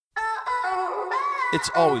It's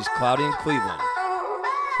always cloudy in Cleveland.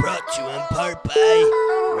 Brought to you in part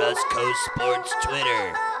by Roscoe Sports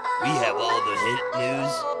Twitter. We have all the hit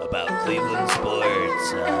news about Cleveland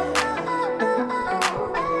sports.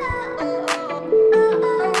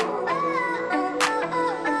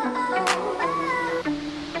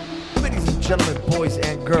 Ladies and gentlemen, boys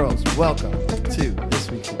and girls, welcome to this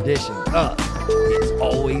week's edition of It's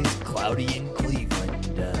always cloudy in Cleveland.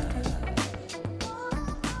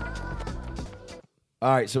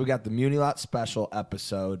 All right, so we got the Muni Lot special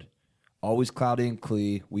episode, Always Cloudy in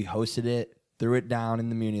Clee. We hosted it, threw it down in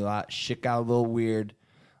the Muni Lot. Shit got a little weird.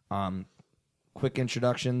 Quick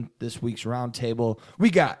introduction, this week's roundtable. We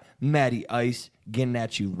got Matty Ice getting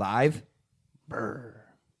at you live. Brr.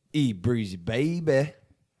 E Breezy Baby.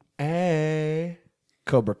 Hey.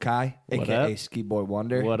 Cobra Kai, What a.k.a. up? Ski Boy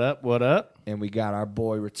Wonder. What up? What up? And we got our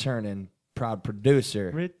boy returning, proud producer,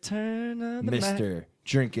 Return of the Mr.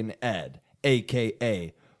 Drinking Ed,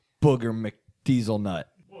 a.k.a. Booger McDieselnut.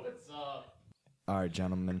 What's up? All right,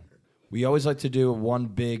 gentlemen. We always like to do one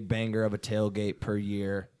big banger of a tailgate per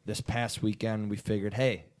year. This past weekend, we figured,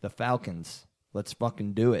 hey, the Falcons, let's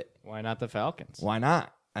fucking do it. Why not the Falcons? Why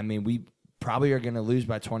not? I mean, we probably are going to lose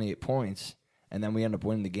by 28 points, and then we end up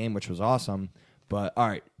winning the game, which was awesome. But, all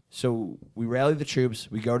right, so we rally the troops.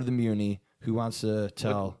 We go to the Muni. Who wants to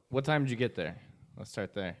tell? What time did you get there? Let's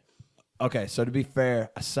start there. Okay, so to be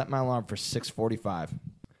fair, I set my alarm for 6:45.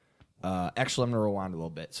 Actually, I'm going to rewind a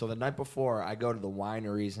little bit. So the night before, I go to the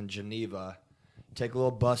wineries in Geneva, take a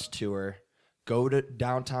little bus tour, go to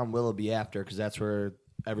downtown Willoughby after, because that's where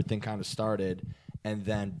everything kind of started. And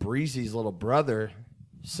then Breezy's little brother,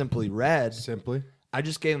 Simply Red, I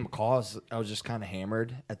just gave him a call. I was just kind of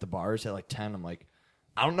hammered at the bars at like 10. I'm like,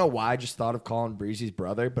 I don't know why I just thought of calling Breezy's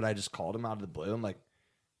brother, but I just called him out of the blue. I'm like,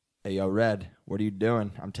 hey, yo, Red, what are you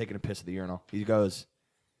doing? I'm taking a piss at the urinal. He goes,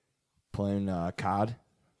 playing COD.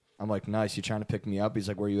 I'm like, nice. You trying to pick me up? He's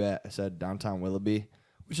like, where you at? I said, downtown Willoughby,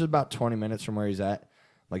 which is about 20 minutes from where he's at.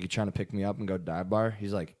 Like, you trying to pick me up and go dive bar?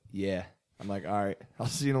 He's like, yeah. I'm like, all right, I'll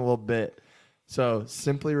see you in a little bit. So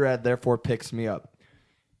Simply Red, therefore, picks me up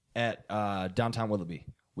at downtown Willoughby.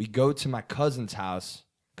 We go to my cousin's house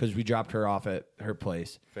because we dropped her off at her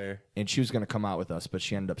place. Fair. And she was going to come out with us, but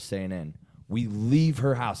she ended up staying in. We leave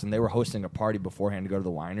her house, and they were hosting a party beforehand to go to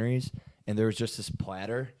the wineries, and there was just this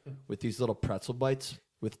platter with these little pretzel bites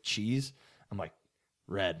with cheese. I'm like,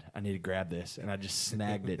 Red, I need to grab this. And I just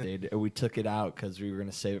snagged it, dude. And we took it out because we were going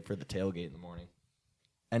to save it for the tailgate in the morning.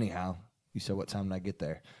 Anyhow, you said what time did I get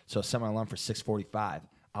there? So I set my alarm for 6:45.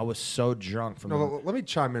 I was so drunk from No, let me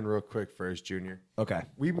chime in real quick first, Junior. Okay.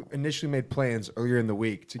 We initially made plans earlier in the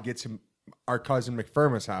week to get to our cousin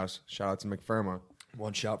McFirma's house. Shout out to McFirma.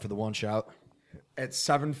 One shout for the one shout. At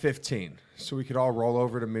 7:15, so we could all roll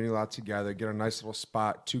over to Mini Lot together, get a nice little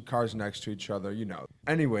spot, 2 cars next to each other, you know.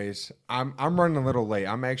 Anyways, I'm running a little late.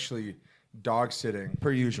 I'm actually dog sitting.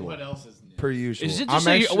 Per usual. What else is new? Per usual. Is it I'm just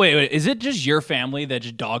actually- wait? Is it just your family that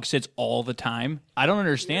just dog sits all the time? I don't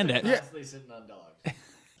understand that. Yeah.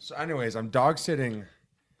 So anyways, I'm dog sitting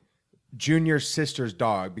Junior's sister's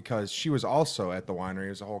dog because she was also at the winery. It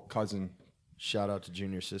was a whole cousin. Shout out to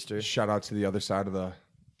Junior Sister. Shout out to the other side of the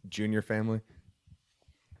Junior family.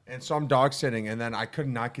 And so I'm dog sitting, and then I could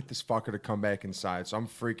not get this fucker to come back inside. So I'm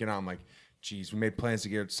freaking out. I'm like, geez, we made plans to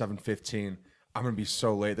get at 7:15. I'm going to be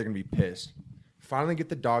so late. They're going to be pissed. Finally get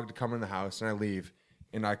the dog to come in the house, and I leave.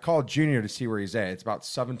 And I call Junior to see where he's at. It's about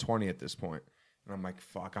 7:20 at this point. And I'm like,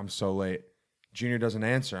 fuck, I'm so late. Junior doesn't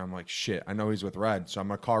answer. I'm like, shit, I know he's with Red. So I'm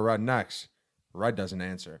going to call Red next. Red doesn't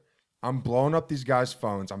answer. I'm blowing up these guys'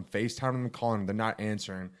 phones. I'm FaceTiming them, calling them. They're not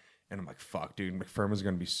answering. And I'm like, fuck, dude, McFirma's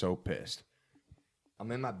going to be so pissed.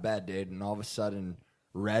 I'm in my bed, dude, and all of a sudden,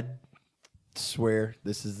 Red, swear,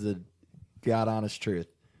 this is the God honest truth.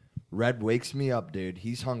 Red wakes me up, dude.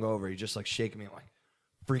 He's hungover. He's just like shaking me. I'm like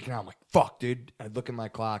freaking out. I'm like, fuck, dude. I look at my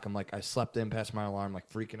clock. I'm like, I slept in past my alarm, like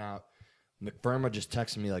freaking out. McFirma just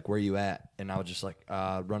texted me, like, where you at? And I was just like,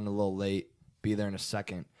 running a little late. Be there in a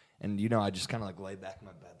second. And, you know, I just kind of like lay back in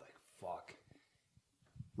my bed, like, fuck.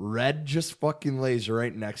 Red just fucking lays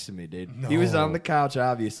right next to me, dude. No. He was on the couch,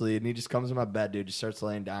 obviously, and he just comes in my bed, dude, just starts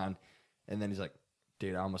laying down. And then he's like,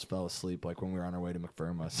 dude, I almost fell asleep, like, when we were on our way to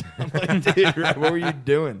McFirma's. I'm like, dude, Red, what were you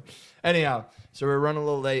doing? Anyhow, so we're running a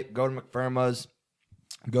little late, go to McFirma's,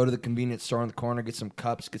 go to the convenience store in the corner, get some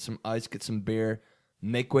cups, get some ice, get some beer,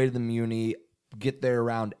 make way to the Muni, get there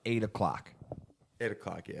around 8 o'clock. 8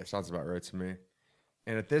 o'clock, yeah, sounds about right to me.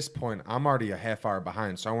 And at this point, I'm already a half hour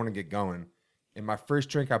behind, so I want to get going. And my first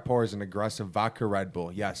drink I pour is an aggressive vodka Red Bull.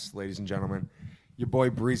 Yes, ladies and gentlemen, your boy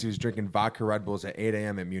Breezy was drinking vodka Red Bulls at 8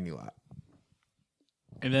 a.m. at Muni Lot.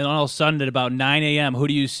 And then all of a sudden, at about 9 a.m., who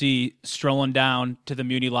do you see strolling down to the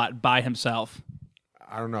Muni lot by himself?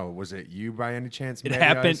 I don't know. Was it you by any chance? It Matty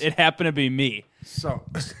happened. Ice? It happened to be me. So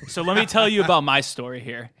So let me tell you about my story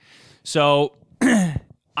here. So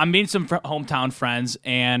I'm meeting some hometown friends,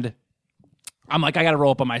 and I'm like, I got to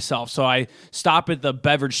roll up on myself. So I stop at the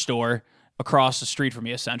beverage store across the street from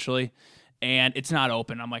me, essentially, and it's not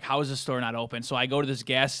open. I'm like, how is this store not open? So I go to this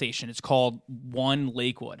gas station. It's called One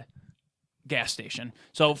Lakewood gas station.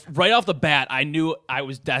 So right off the bat, I knew I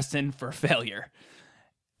was destined for failure.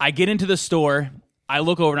 I get into the store. I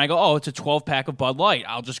look over and I go, oh, it's a 12-pack of Bud Light.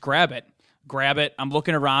 I'll just grab it. I'm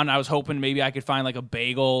looking around. I was hoping maybe I could find like a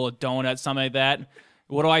bagel, a donut, something like that.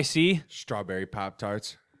 What do I see? strawberry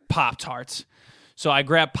Pop-Tarts. Pop-Tarts. So I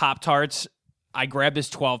grab Pop-Tarts. I grab this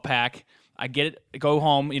 12-pack. I get it, go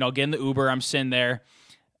home, get in the Uber. I'm sitting there.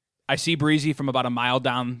 I see Breezy from about a mile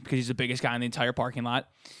down because he's the biggest guy in the entire parking lot.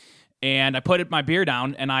 And I put my beer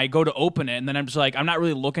down, and I go to open it, and then I'm just like, I'm not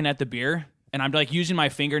really looking at the beer, and I'm like using my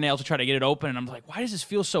fingernails to try to get it open, and I'm like, why does this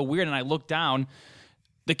feel so weird? And I look down.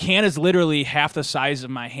 The can is literally half the size of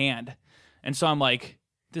my hand. And so I'm like,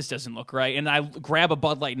 this doesn't look right. And I grab a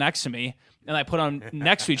Bud Light next to me, and I put them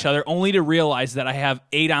next to each other, only to realize that I have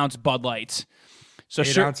 8-ounce Bud Lights. So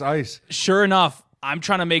 8-ounce ice. Sure enough, I'm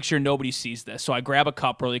trying to make sure nobody sees this. So I grab a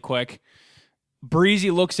cup really quick. Breezy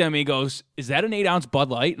looks at me and goes, is that an 8-ounce Bud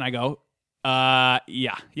Light? And I go,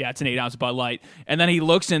 yeah, it's an 8-ounce Bud Light. And then he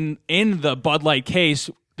looks in the Bud Light case,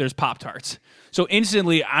 there's Pop-Tarts. So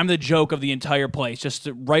instantly, I'm the joke of the entire place, just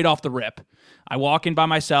right off the rip. I walk in by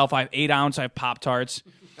myself. I have 8-ounce. I have Pop-Tarts.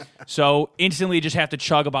 So instantly, just have to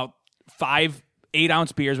chug about 5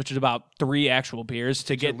 8-ounce beers, which is about 3 actual beers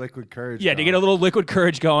to get liquid courage. Yeah, to get a little liquid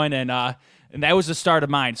courage going, and that was the start of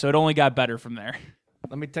mine. So it only got better from there.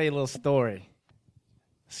 Let me tell you a little story.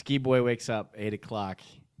 Ski Boy wakes up 8 o'clock.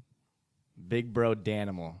 Big bro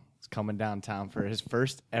Danimal is coming downtown for his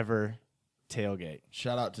first ever tailgate.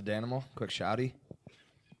 Shout out to Danimal. Quick shouty.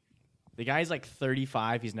 The guy's like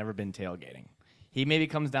 35. He's never been tailgating. He maybe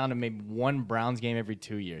comes down to maybe one Browns game every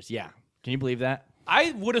 2 years. Yeah. Can you believe that?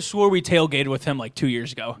 I would have swore we tailgated with him like 2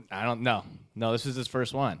 years ago. I don't know. No, this was his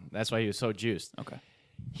first one. That's why he was so juiced. Okay.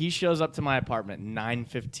 He shows up to my apartment at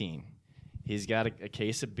 9:15. He's got a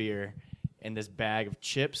case of beer and this bag of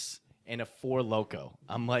chips and a Four Loko.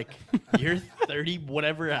 I'm like, you're 30,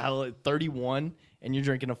 whatever, 31, and you're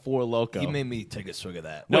drinking a Four Loko. He made me take a swig of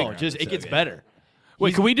that. No, Wait, just it gets better.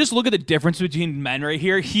 Wait, can we just look at the difference between men right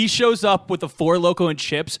here? He shows up with a Four Loko and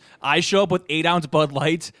chips. I show up with 8-ounce Bud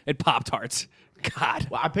Lights and Pop-Tarts. God.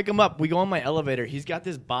 Well, I pick him up. We go on my elevator. He's got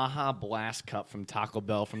this Baja Blast cup from Taco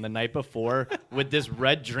Bell from the night before with this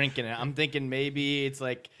red drink in it. I'm thinking maybe it's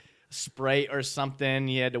like Sprite or something.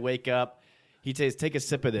 He had to wake up. He says, take a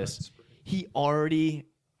sip of this. He already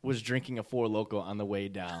was drinking a Four Loko on the way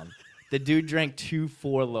down. The dude drank 2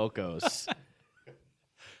 Four Lokos.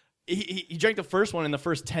 He drank the first one in the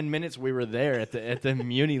first 10 minutes we were there at the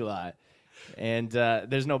Muni lot. And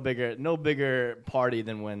there's no bigger party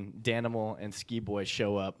than when Danimal and Ski Boy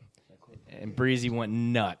show up. And Breezy went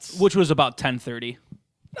nuts. Which was about 10:30.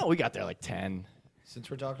 No, we got there like 10.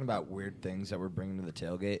 Since we're talking about weird things that we're bringing to the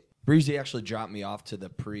tailgate, Breezy actually dropped me off to the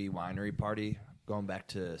pre-winery party going back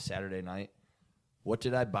to Saturday night. What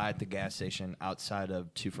did I buy at the gas station outside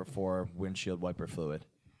of 2-for-4 windshield wiper fluid?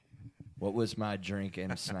 What was my drink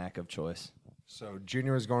and snack of choice? So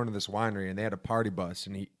Junior was going to this winery, and they had a party bus,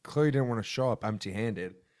 and he clearly didn't want to show up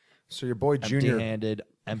empty-handed. So your boy Junior, empty-handed,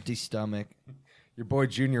 empty stomach. your boy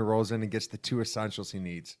Junior rolls in and gets the 2 essentials he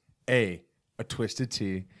needs: A, a twisted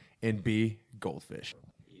tea, and B, goldfish.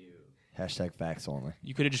 Hashtag facts only.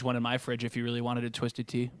 You could have just went in my fridge if you really wanted a twisted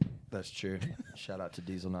tea. That's true. Shout out to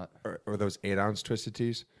Diesel Nut. Or those 8-ounce twisted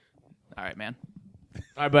teas. All right, man.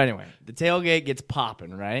 All right, but anyway, the tailgate gets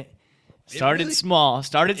popping, right? Started really- small,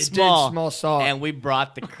 did small salt. and we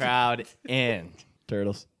brought the crowd in.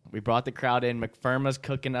 Turtles. We brought the crowd in. McFirma's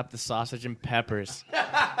cooking up the sausage and peppers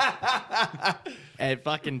at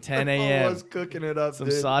fucking 10 a.m. cooking it up,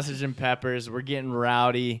 Some sausage and peppers. We're getting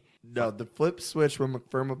rowdy. No, the flip switch when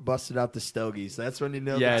McFirma busted out the stogies. That's when you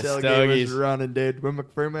know Yeah, the tailgate was stogies. running, dude. When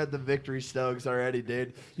McFirma had the victory stogies already,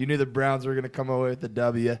 dude, you knew the Browns were going to come away with the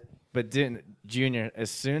W. But Junior,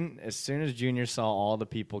 as soon as Junior saw all the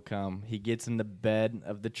people come, he gets in the bed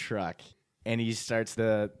of the truck and he starts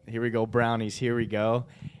here we go, brownies, here we go.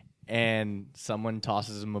 And someone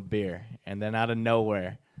tosses him a beer. And then out of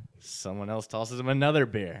nowhere, someone else tosses him another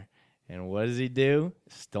beer. And what does he do?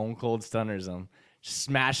 Stone Cold Stunners him.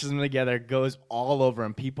 Smashes them together, goes all over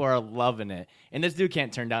him. People are loving it. And this dude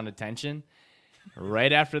can't turn down the tension.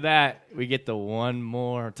 Right after that, we get the one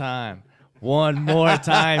more time. one more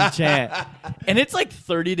time chant. And it's like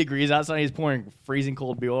 30 degrees outside. He's pouring freezing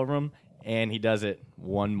cold beer over him, and he does it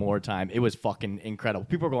one more time. It was fucking incredible.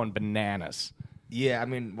 People are going bananas. Yeah, I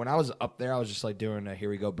mean, when I was up there, I was just like doing a "Here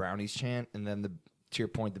we go, brownies" chant, and then to your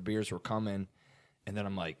point, the beers were coming, and then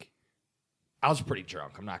I'm like, I was pretty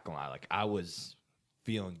drunk. I'm not gonna lie, like I was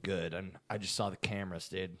feeling good, and I just saw the cameras,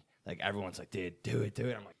 dude. Like everyone's like, dude, do it.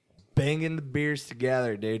 I'm like banging the beers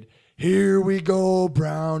together, dude. Here we go,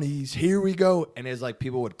 brownies. Here we go, and it's like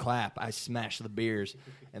people would clap. I smashed the beers,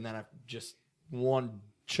 and then I just one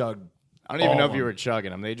chug. I don't even know if you were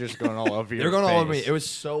chugging them. They just going all over your They're going face. all over me. It was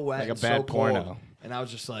so wet, Like a and bad so cold, porno. and I was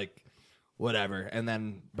just like, whatever. And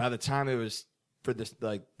then by the time it was for this,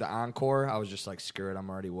 like the encore, I was just like, screw it, I'm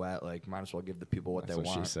already wet. Like, might as well give the people what That's they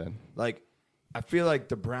what want. she said. Like, I feel like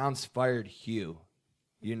the Browns fired Hugh.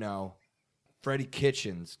 You know, Freddie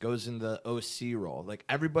Kitchens goes in the OC role. Like,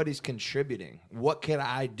 everybody's contributing. What can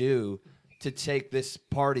I do to take this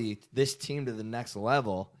team to the next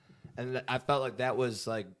level? And I felt like that was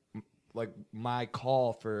like my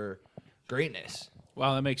call for greatness.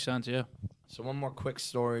 Wow, that makes sense. Yeah. So one more quick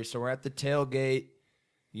story. So we're at the tailgate.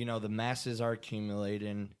 You know, the masses are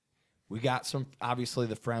accumulating. We got some, obviously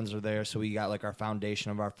the friends are there. So we got like our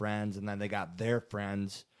foundation of our friends, and then they got their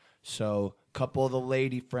friends. So a couple of the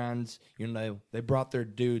lady friends, you know, they brought their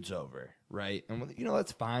dudes over, right? And, you know,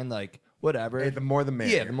 that's fine. Like, whatever. Hey, the more the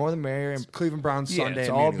merrier. Yeah, the more the merrier. It's Cleveland Browns Yeah, Sunday. it's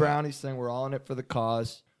at all Munich. brownies thing. We're all in it for the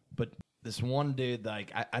cause. But this one dude,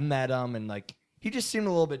 like, I met him, and like he just seemed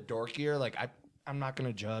a little bit dorkier. Like I'm not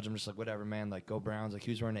gonna judge. I'm just like, whatever, man. Like, go Browns. Like,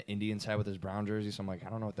 he was wearing an Indians hat with his Brown jersey. So I'm like, I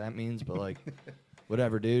don't know what that means, but like,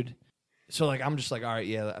 whatever, dude. So like, I'm just like, all right,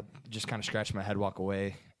 yeah. I just kind of scratch my head, walk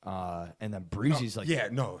away. And then Breezy's like,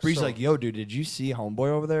 Breezy's so- like, yo, dude, did you see Homeboy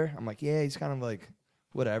over there? I'm like, yeah. He's kind of like,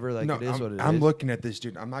 whatever. Like, it is what it is. I'm looking at this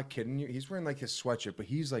dude. I'm not kidding you. He's wearing like his sweatshirt, but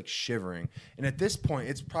he's like shivering. And at this point,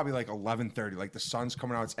 it's probably like 11:30. Like the sun's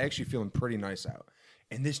coming out. It's actually feeling pretty nice out.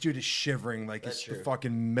 And this dude is shivering like it's the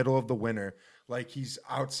fucking middle of the winter. Like he's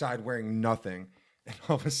outside wearing nothing. And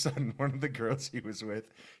all of a sudden, one of the girls he was with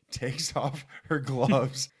takes off her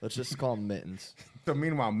gloves. Let's just call him Mittens. So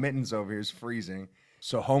meanwhile, Mittens over here is freezing.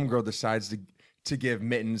 So homegirl decides to give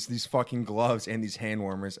Mittens these fucking gloves and these hand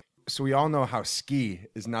warmers. So we all know how Ski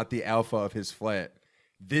is not the alpha of his flat.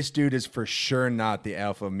 This dude is for sure not the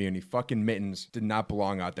alpha of Muni. Fucking Mittens did not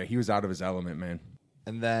belong out there. He was out of his element, man.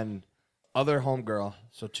 And then other homegirl,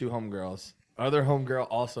 so two homegirls. Other homegirl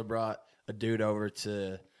also brought a dude over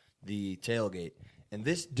to the tailgate. And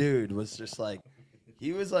this dude was just like,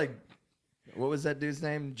 he was like, what was that dude's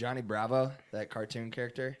name? Johnny Bravo, that cartoon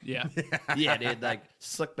character? Yeah. Yeah, dude, like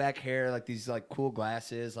slick back hair, like these like cool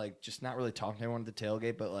glasses, like just not really talking to anyone at the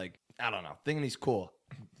tailgate, but like, I don't know, thinking he's cool.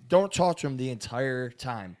 Don't talk to him the entire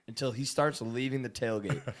time until he starts leaving the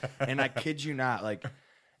tailgate. And I kid you not, like,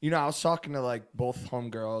 you know, I was talking to like both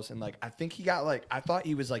homegirls, and like I think he got like, I thought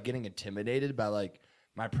he was like getting intimidated by like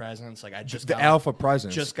my presence. Like I just The got alpha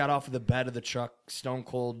presence. just got off of the bed of the truck, stone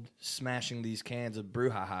cold, smashing these cans of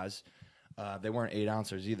brouhahas. They weren't 8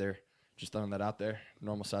 ounces either. Just throwing that out there,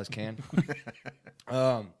 normal size can.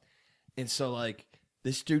 And so like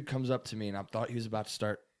this dude comes up to me, and I thought he was about to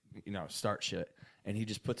start shit, and he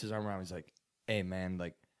just puts his arm around me. He's like, "Hey man,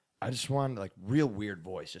 like I just want like real weird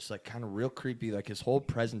voice, just like kind of real creepy. Like his whole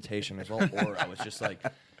presentation, his whole aura was just like."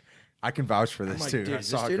 I can vouch for I'm this like, too. dude, I is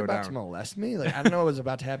saw this it dude go about to down. molest me? Like, I don't know what was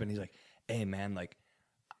about to happen. He's like, hey, man, like,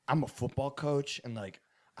 I'm a football coach, and, like,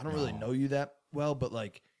 I don't really know you that well, but,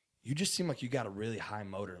 like, you just seem like you got a really high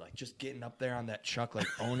motor. Like, just getting up there on that truck, like,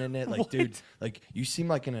 owning it. Like, dude, like, you seem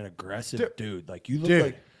like an aggressive dude. Like, you look Dude.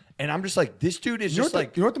 like, and I'm just like, this dude is You know, just what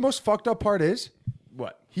like, you know what the most fucked up part is?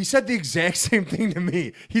 what? He said the exact same thing to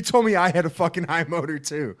me. He told me I had a fucking high motor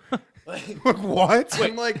too. Like, what?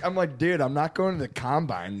 I'm like, dude, I'm not going to the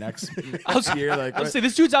combine next year. Like, I was say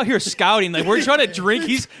this dude's out here scouting. Like we're trying to drink.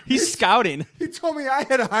 He's scouting. He told me I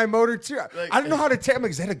had a high motor too. I don't know how to tell him.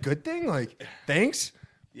 Like, is that a good thing? Like, thanks.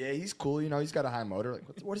 yeah, he's cool. You know, he's got a high motor. Like,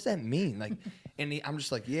 what does that mean? Like, and I'm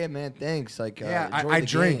just like, yeah, man, thanks. Like, Yeah, enjoy I the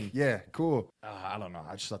drink. game. Yeah, cool. I don't know.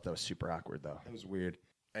 I just thought that was super awkward, though. That was weird.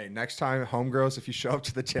 Hey, next time, homegirls, if you show up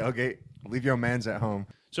to the tailgate, leave your mans at home.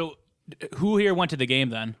 So who here went to the game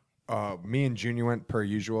then? Me and Junior went per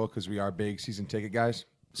usual because we are big season ticket guys.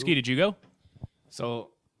 Ski, did you go?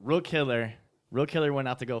 So Real Killer went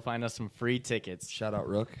out to go find us some free tickets. Shout out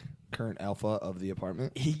Rook, current alpha of the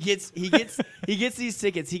apartment. He gets these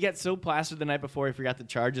tickets. He got so plastered the night before he forgot to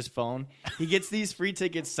charge his phone. He gets these free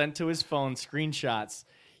tickets sent to his phone, screenshots.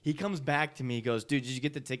 He comes back to me. He goes, dude, did you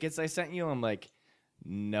get the tickets I sent you? I'm like,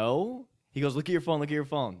 no. He goes, look at your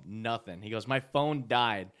phone. Nothing. He goes, my phone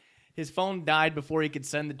died. His phone died before he could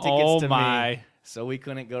send the tickets Oh, to my. me, so we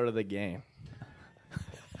couldn't go to the game.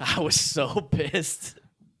 I was so pissed.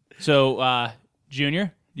 So,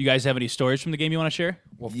 Junior, you guys have any stories from the game you want to share?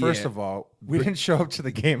 Well, first Yeah. of all, we didn't show up to the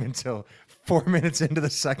game until 4 minutes into the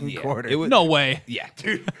second quarter. It was, No way. yeah.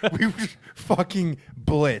 Dude, we were fucking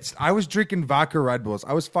blitzed. I was drinking vodka Red Bulls.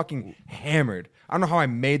 I was fucking hammered. I don't know how I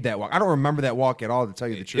made that walk. I don't remember that walk at all, to tell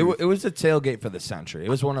you the It, truth. it was the tailgate for the century. It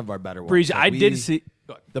was one of our better ones. Breezy, Like, I did see.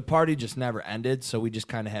 The party just never ended, so we just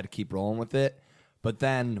kind of had to keep rolling with it. But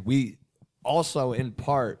then we also, in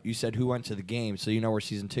part, you said who went to the game, so you know we're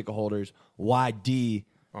season ticket holders. YD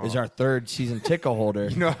is our third season ticket holder.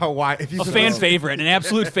 you know how why? If you A fan favorite, an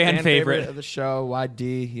absolute fan favorite. of the show. YD,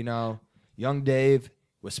 you know, young Dave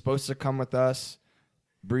was supposed to come with us.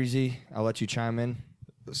 Breezy, I'll let you chime in.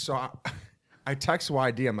 So I text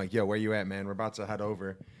YD. I'm like, yo, where you at, man? We're about to head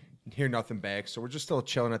over. Hear nothing back. So we're just still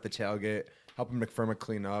chilling at the tailgate, helping McFerma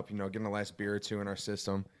clean up, you know, getting the last beer or two in our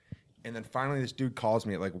system. And then finally this dude calls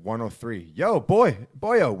me at like 1:03. Yo,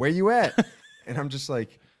 boyo, where you at? And I'm just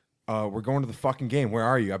like, we're going to the fucking game. Where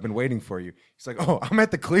are you? I've been waiting for you. He's like, oh, I'm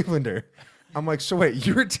at the Clevelander. I'm like, so wait,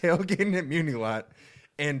 you were tailgating at Muni Lot,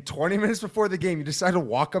 and 20 minutes before the game, you decided to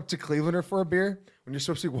walk up to Clevelander for a beer when you're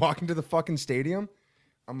supposed to be walking to the fucking stadium?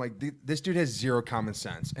 I'm like, this dude has zero common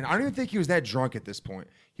sense. And I don't even think he was that drunk at this point.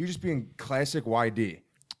 He was just being classic YD.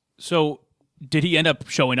 So, did he end up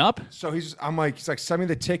showing up? So I'm like, he's like, send me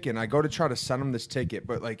the ticket. And I go to try to send him this ticket,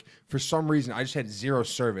 but like for some reason I just had zero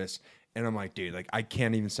service. And I'm like, dude, like I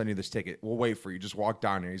can't even send you this ticket. We'll wait for you. Just walk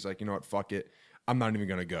down here. He's like, you know what? Fuck it. I'm not even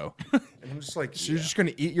gonna go. And I'm just like, so you're just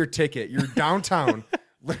gonna eat your ticket. You're downtown,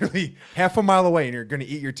 literally half a mile away, and you're gonna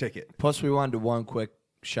eat your ticket. Plus, we wanted to one quick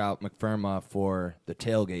shout McFerma for the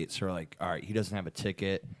tailgate. So we're like, all right, he doesn't have a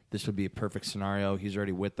ticket. This would be a perfect scenario. He's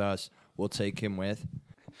already with us. We'll take him with.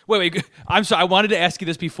 Wait. I'm sorry. I wanted to ask you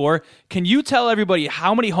this before. Can you tell everybody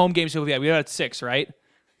how many home games have we had? We had 6, right?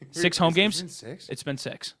 6 home games? It's been 6? It's been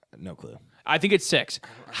 6. No clue. I think it's 6.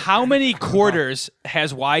 How many quarters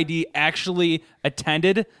has YD actually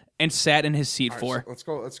attended and sat in his seat All for? right,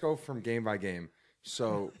 so let's go from game by game.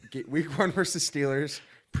 So week 1 versus Steelers.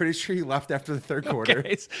 Pretty sure he left after the third quarter.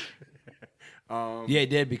 Okay. Yeah, he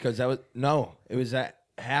did because it was at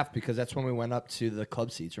half because that's when we went up to the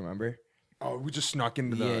club seats, remember? Oh, we just snuck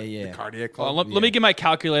into the Yeah. cardiac Well, club. let me get my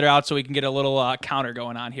calculator out so we can get a little counter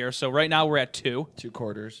going on here. So right now we're at 2. 2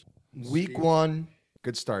 quarters. Week 1.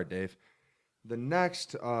 Good start, Dave. The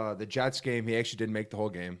next, the Jets game, he actually did make the whole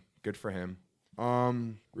game. Good for him.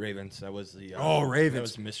 Ravens. That was the Ravens. That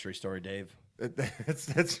was the mystery story, Dave.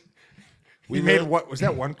 That's We we made literally- what was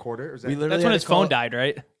that 1 quarter? Or was that, We literally That's had when to his call phone it- died,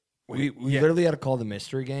 right? We Yeah. literally had to call the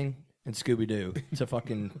mystery gang and Scooby Doo to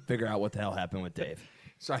fucking figure out what the hell happened with Dave.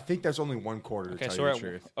 so I think that's only 1 quarter to Okay, tell so you we're the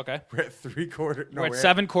truth. okay. We're at 3 quarters. No, We're at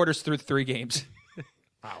 7 quarters through 3 games.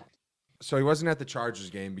 So he wasn't at the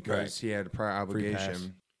Chargers game because Right. he had a prior Free pass.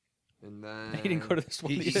 obligation. And then He didn't go to this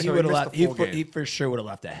one. He, either. he So would have missed left. the He full for, game. he for sure would have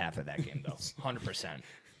left at half of that game though, 100%.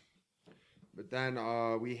 But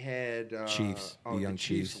then we had Chiefs, the the young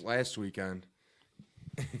Chiefs Chiefs. last weekend,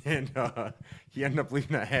 and he ended up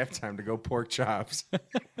leaving at halftime to go pork chops,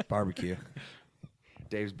 Barbecue.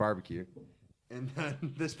 Dave's barbecue, and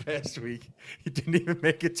then this past week he didn't even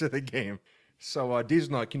make it to the game. So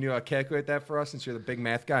Diesel, can you calculate that for us since you're the big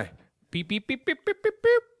math guy? Beep, beep, beep, beep, beep, beep,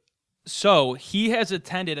 beep. So he has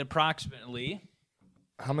attended approximately.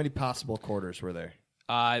 How many possible quarters were there?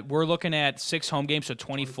 We're looking at 6 home games, so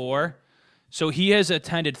 24. So he has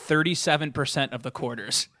attended 37% of the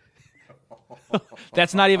quarters.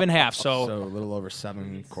 That's not even half. So So a little over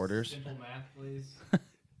 7 quarters. Simple math, please.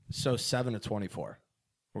 So 7 to 24.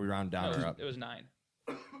 We round down or up? it was 9.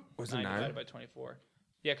 Was it 9 9? divided by 24.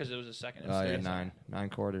 Yeah, because it was a second. Oh yeah, 9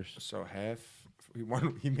 quarters. So half. He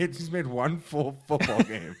won. He's made 1 full football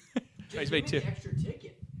game. He's made 2.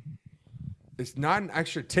 It's not an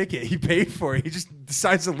extra ticket. He paid for it. He just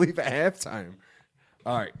decides to leave at halftime.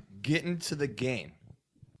 All right, getting to the game.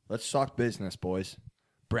 Let's talk business, boys.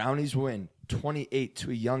 Brownies win 28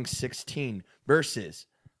 to a young 16 versus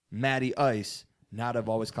Matty Ice, not of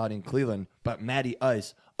Always Cloudy in Cleveland, but Matty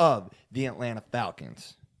Ice of the Atlanta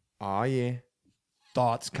Falcons. Oh yeah.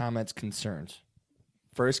 Thoughts, comments, concerns?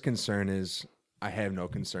 First concern is I have no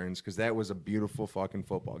concerns because that was a beautiful fucking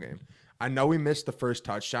football game. I know we missed the first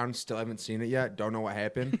touchdown. Still haven't seen it yet. Don't know what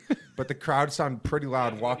happened. But the crowd sounded pretty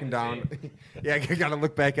loud walking down. Yeah, I got to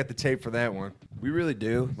look back at the tape for that one. We really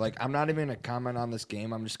do. Like, I'm not even going to comment on this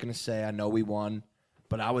game. I'm just going to say I know we won,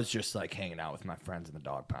 but I was just, like, hanging out with my friends in the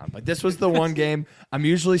dog pound. Like, this was the one game. I'm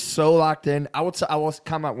usually so locked in. I will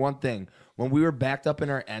comment one thing. when we were backed up in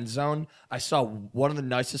our end zone, I saw one of the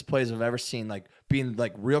nicest plays I've ever seen, like being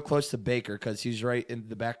like real close to Baker because he's right in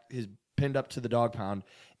the back, he's pinned up to the dog pound,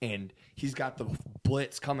 and he's got the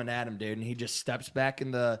blitz coming at him, dude, and he just steps back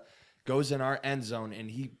goes in our end zone, and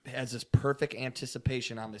he has this perfect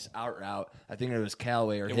anticipation on this out route. I think it was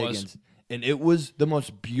Callaway or Higgins. And it was the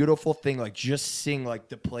most beautiful thing, like just seeing like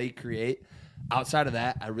the play create. Outside of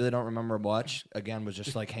that, I really don't remember much. Again, was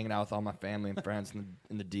just like hanging out with all my family and friends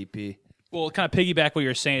in the DP. Well, kind of piggyback what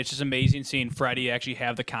you're saying, it's just amazing seeing Freddie actually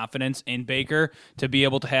have the confidence in Baker to be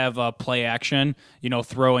able to have play action,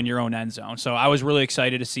 throw in your own end zone. So I was really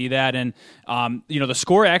excited to see that. And, the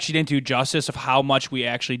score actually didn't do justice of how much we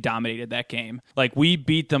actually dominated that game. Like, we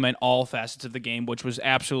beat them in all facets of the game, which was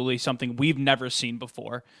absolutely something we've never seen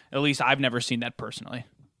before. At least I've never seen that personally.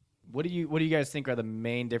 What do you guys think are the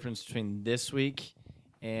main difference between this week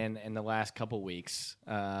and the last couple weeks?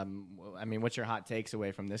 What's your hot takes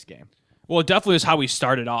away from this game? Well, it definitely is how we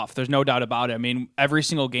started off. There's no doubt about it. I mean, every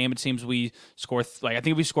single game, it seems we score, I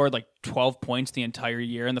think we scored like 12 points the entire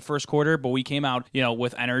year in the first quarter, but we came out,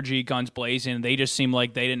 with energy, guns blazing, and they just seemed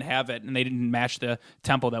like they didn't have it, and they didn't match the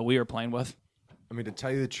tempo that we were playing with. I mean, to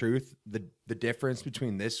tell you the truth, the difference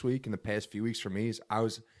between this week and the past few weeks for me is I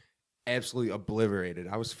was absolutely obliterated.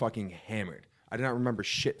 I was fucking hammered. I did not remember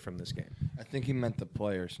shit from this game. I think he meant the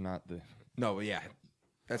players, not the... No, but yeah.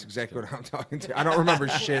 That's exactly what I'm talking to. I don't remember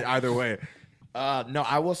shit either way. No,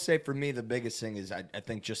 I will say for me, the biggest thing is I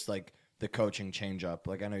think just like the coaching change up.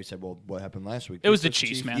 Like I know you said, well, what happened last week? It was the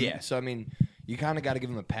Chiefs, man. Yeah, so I mean, you kind of got to give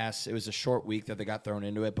them a pass. It was a short week that they got thrown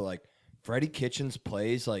into it, but like Freddie Kitchens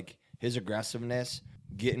plays, like his aggressiveness,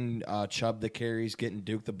 getting Chubb the carries, getting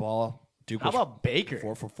Duke the ball. Duke How about Baker?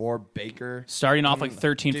 4 for 4. Baker starting off like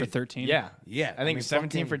 13 for 13. Yeah. I think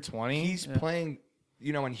 17 for 20. He's playing.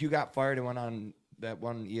 When Hugh got fired and went on that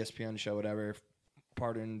one ESPN show, whatever,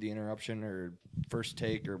 pardon the interruption or first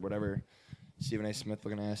take or whatever, Stephen A. Smith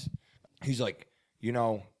looking ass. He's like,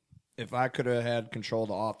 if I could have had control of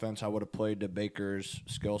the offense, I would have played to Baker's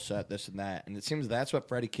skill set, this and that. And it seems that's what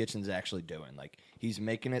Freddie Kitchens is actually doing. Like, he's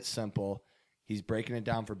making it simple. He's breaking it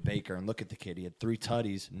down for Baker. And look at the kid. He had 3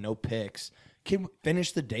 tutties, no picks. Kid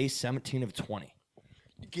finished the day 17 of 20.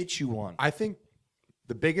 Get you one. I think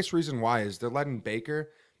the biggest reason why is they're letting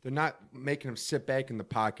Baker, they're not making him sit back in the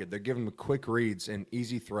pocket. They're giving him quick reads and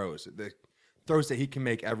easy throws. The throws that he can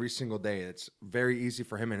make every single day. It's very easy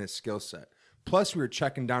for him and his skill set. Plus, we were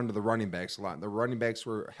checking down to the running backs a lot. The running backs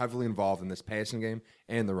were heavily involved in this passing game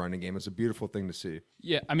and the running game. It's a beautiful thing to see.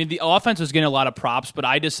 Yeah, I mean, the offense was getting a lot of props, but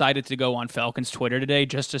I decided to go on Falcons Twitter today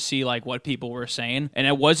just to see like what people were saying. And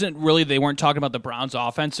it wasn't really, they weren't talking about the Browns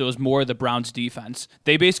offense. It was more the Browns defense.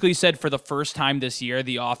 They basically said for the first time this year,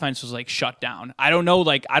 the offense was like shut down. I don't know,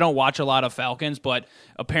 I don't watch a lot of Falcons, but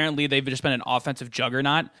apparently they've just been an offensive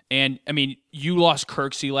juggernaut. And I mean, you lost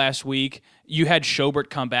Kirksey last week. You had Schobert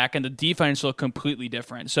come back, and the defense looked completely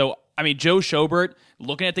different. So, I mean, Joe Schobert,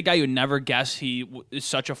 looking at the guy, you'd never guess he is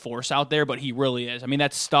such a force out there, but he really is. I mean,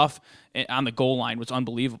 that stuff on the goal line was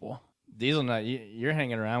unbelievable. Diesel Nut, you're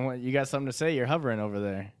hanging around. You got something to say? You're hovering over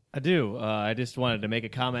there. I do. I just wanted to make a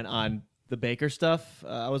comment on the Baker stuff.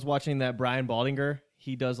 I was watching that Brian Baldinger.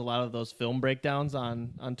 He does a lot of those film breakdowns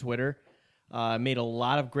on Twitter. Made a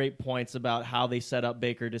lot of great points about how they set up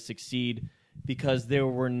Baker to succeed because there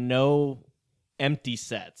were no empty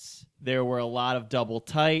sets. There were a lot of double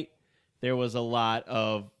tight. There was a lot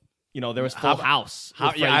of, there was full house.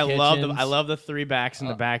 I love the 3 backs in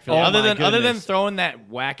the backfield. other than throwing that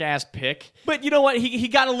whack ass pick. But you know what? He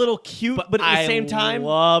got a little cute, but at the same time, I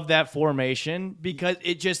love that formation because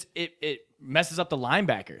it just it messes up the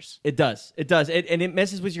linebackers. It does. And it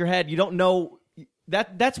messes with your head. You don't know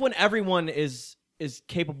that's when everyone is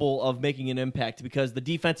capable of making an impact because the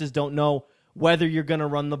defenses don't know whether you're going to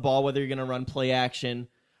run the ball, whether you're going to run play action.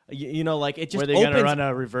 It just whether you're going to run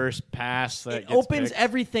a reverse pass. It opens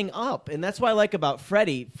everything up, and that's what I like about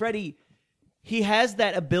Freddie. Freddie, he has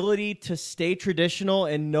that ability to stay traditional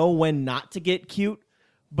and know when not to get cute,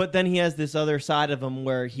 but then he has this other side of him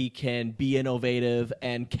where he can be innovative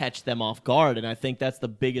and catch them off guard, and I think that's the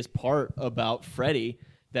biggest part about Freddie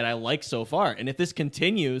that I like so far. And if this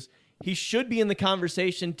continues, he should be in the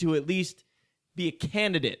conversation to at least be a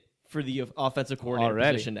candidate for the offensive coordinator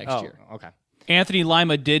position next year. Okay. Anthony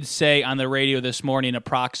Lima did say on the radio this morning,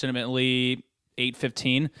 approximately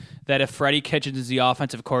 8:15, that if Freddie Kitchens is the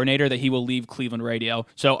offensive coordinator, that he will leave Cleveland radio.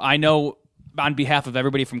 So I know on behalf of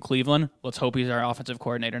everybody from Cleveland, let's hope he's our offensive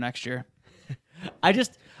coordinator next year. I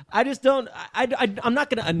just don't. I'm not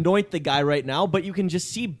going to anoint the guy right now, but you can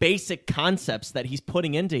just see basic concepts that he's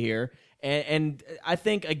putting into here. And I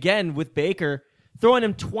think, again, with Baker, throwing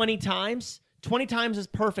him 20 times 20 times is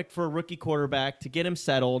perfect for a rookie quarterback to get him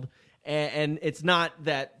settled, and it's not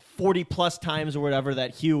that 40-plus times or whatever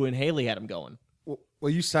that Hugh and Haley had him going.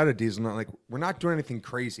 Well, you said it, Diesel. Like, we're not doing anything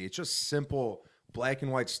crazy. It's just simple black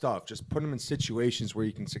and white stuff. Just put them in situations where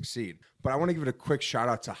you can succeed. But I want to give it a quick shout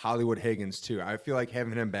out to Hollywood Higgins, too. I feel like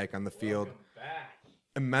having him back on the field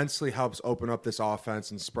immensely helps open up this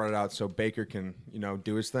offense and spread it out so Baker can,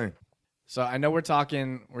 do his thing. So I know we're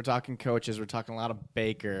talking coaches. We're talking a lot of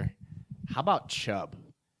Baker. How about Chubb?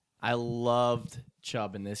 I loved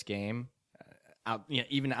Chubb in this game.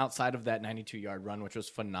 Even outside of that 92-yard run, which was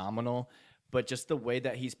phenomenal. But just the way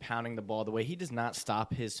that he's pounding the ball, the way he does not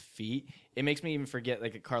stop his feet, it makes me even forget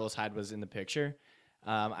like Carlos Hyde was in the picture.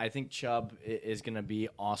 I think Chubb is going to be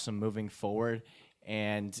awesome moving forward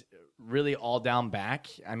and really all down back.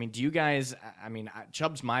 I mean, do you guys –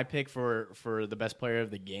 Chubb's my pick for the best player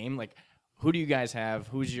of the game. Like, who do you guys have?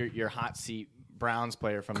 Who's your hot seat Browns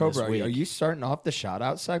player from Cobra, this week? are you starting off the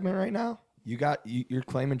shout-out segment right now? You're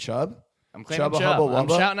claiming Chubb? I'm claiming Chubba Chubb. Hubba I'm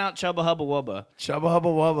Wubba? shouting out Chubba Hubba Wubba. Chubba Hubba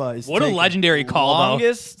Wubba is What a legendary call, though.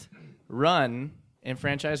 Longest run in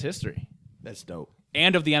franchise history. That's dope.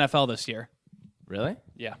 And of the NFL this year. Really?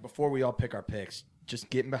 Yeah. Before we all pick our picks, just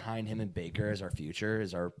getting behind him and Baker as our future,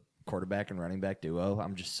 as our quarterback and running back duo,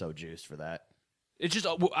 I'm just so juiced for that. It's just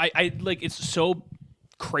I like it's so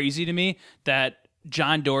crazy to me that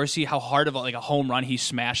John Dorsey, how hard of a home run he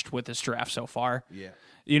smashed with this draft so far. Yeah.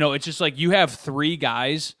 It's just like you have three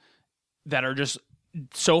guys that are just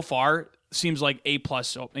so far seems like A+,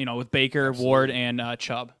 with Baker, Absolutely. Ward, and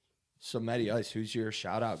Chubb. So, Matty Ice, who's your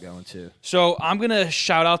shout-out going to? So I'm going to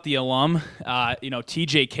shout out the alum,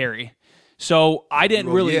 TJ Carey. So I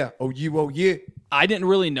didn't really... Yeah. Oh, yeah. I didn't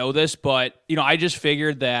really know this, but I just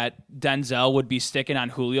figured that Denzel would be sticking on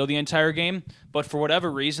Julio the entire game. But for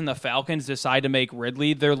whatever reason, the Falcons decide to make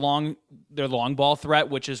Ridley their long ball threat,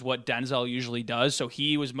 which is what Denzel usually does. So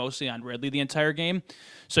he was mostly on Ridley the entire game.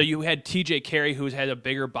 So you had TJ Carey, who had a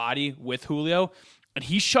bigger body with Julio, and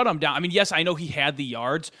he shut him down. I mean, yes, I know he had the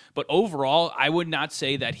yards, but overall, I would not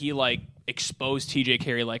say that he exposed TJ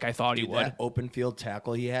Carey like I thought he would. That open field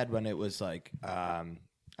tackle he had when it was I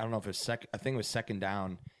don't know if it was I think it was second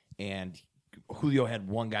down, and Julio had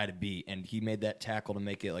one guy to beat, and he made that tackle to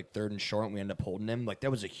make it third and short, and we ended up holding him. That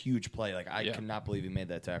was a huge play. I could not believe he made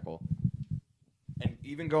that tackle. And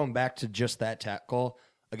even going back to just that tackle,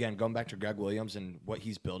 again, going back to Greg Williams and what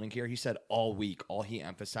he's building here, he said all week, all he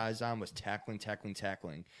emphasized on was tackling.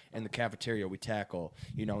 In the cafeteria, we tackle.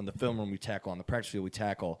 In the film room, we tackle. On the practice field, we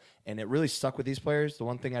tackle. And it really stuck with these players. The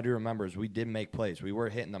one thing I do remember is we did make plays. We were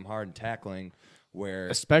hitting them hard and tackling,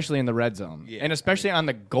 Especially in the red zone. Yeah, and especially on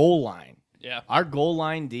the goal line. Yeah. Our goal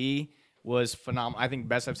line D was phenomenal. I think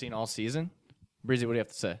best I've seen all season. Breezy, what do you have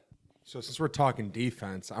to say? So since we're talking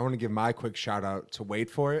defense, I want to give my quick shout out to, wait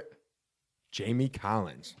for it, Jamie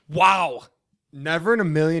Collins. Wow. Never in a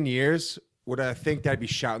million years would I think that I'd be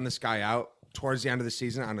shouting this guy out towards the end of the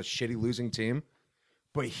season on a shitty losing team.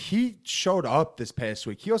 But he showed up this past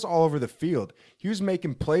week. He was all over the field. He was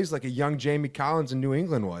making plays like a young Jamie Collins in New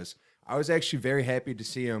England was. I was actually very happy to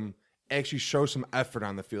see him actually show some effort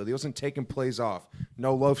on the field. He wasn't taking plays off.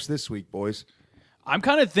 No loafs this week, boys. I'm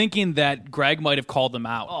kind of thinking that Greg might have called them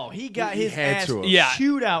out. Oh, he got He his had ass to have. Yeah.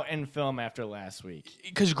 chewed out in film after last week.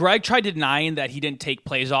 Because Greg tried denying that he didn't take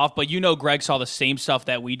plays off, but Greg saw the same stuff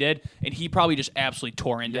that we did, and he probably just absolutely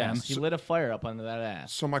tore into him. Yes, he lit a fire up under that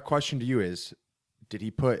ass. So my question to you is, did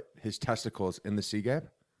he put his testicles in the C gap?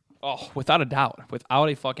 Oh, without a doubt. Without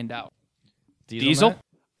a fucking doubt. Diesel? Diesel? Matt?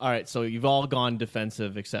 All right, so you've all gone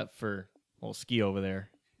defensive except for old Ski over there.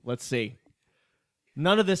 Let's see.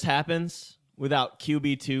 None of this happens without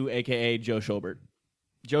QB2, a.k.a. Joe Schobert.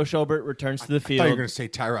 Joe Schobert returns to the I thought you field. were going to say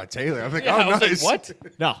Tyrod Taylor. I'm like, Yeah, oh, I was nice. like,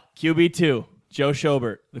 what? No, QB2, Joe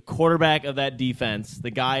Schobert, the quarterback of that defense,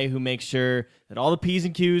 the guy who makes sure that all the P's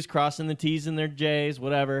and Q's crossing the T's and their J's,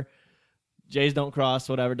 whatever. J's don't cross,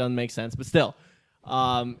 whatever, doesn't make sense. But still,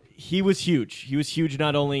 he was huge. He was huge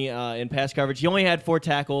not only in pass coverage. He only had 4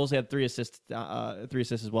 tackles. He had 3 assists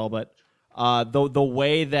as well. But the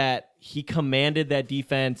way that he commanded that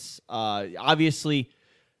defense, obviously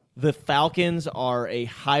the Falcons are a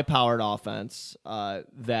high-powered offense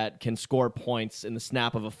that can score points in the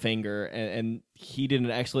snap of a finger, and he did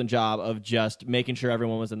an excellent job of just making sure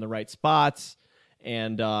everyone was in the right spots.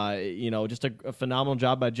 And, just a phenomenal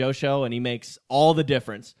job by Joe Show, and he makes all the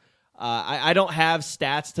difference. I don't have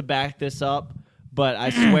stats to back this up, but I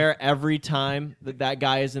swear every time that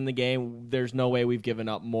guy is in the game, there's no way we've given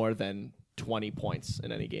up more than 20 points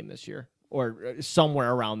in any game this year, or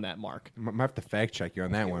somewhere around that mark. I might have to fact check you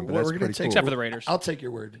on that one, but We're that's gonna pretty take- cool. Except for the Raiders. I'll take your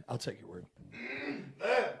word.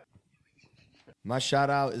 My shout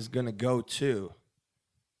out is going to go to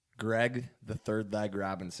Greg the Third Leg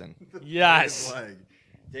Robinson. Yes.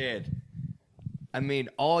 Dude, I mean,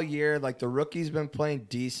 all year, like the rookie's been playing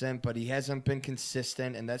decent, but he hasn't been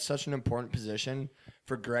consistent, and that's such an important position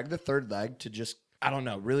for Greg the Third Leg to just, I don't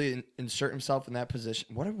know, really insert himself in that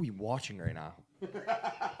position. What are we watching right now?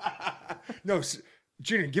 No,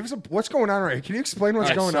 Junior, give us what's going on right here. Can you explain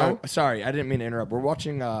what's going on? Sorry, I didn't mean to interrupt. We're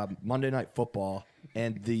watching Monday Night Football,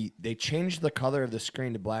 and they changed the color of the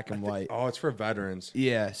screen to black and white. Oh, it's for veterans.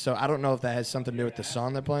 Yeah, so I don't know if that has something to do with the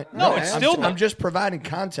song they're playing. No, it's still I'm just providing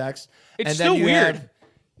context. It's and still then weird.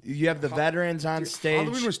 You have the veterans on stage.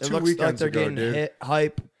 Halloween was it 2 looks like weekends they're ago, getting dude. hit,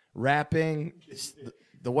 hype, rapping.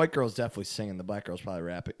 The white girl's definitely singing. The black girl's probably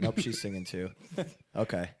rapping. Nope, she's singing too.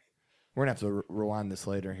 Okay. We're going to have to rewind this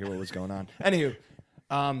later and hear what was going on. Anywho,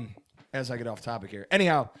 as I get off topic here.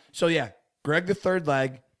 Anyhow, so yeah, Greg the Third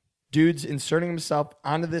Leg, dude's inserting himself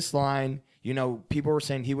onto this line. You know, people were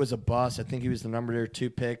saying he was a bust. I think he was the number 2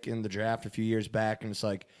 pick in the draft a few years back. And it's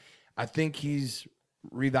like, I think he's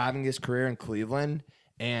reviving his career in Cleveland.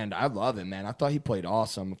 And I love him, man. I thought he played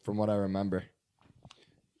awesome from what I remember.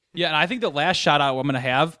 Yeah, and I think the last shout out I'm going to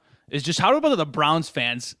have is just how about the Browns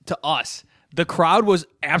fans to us? The crowd was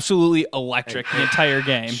absolutely electric the entire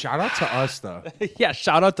game. Shout out to us, though. Yeah,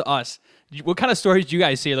 shout out to us. What kind of stories did you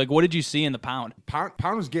guys see? Like, what did you see in the pound?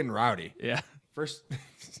 Pound was getting rowdy. Yeah. First,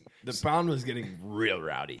 The pound was getting real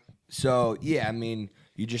rowdy. So, yeah, I mean,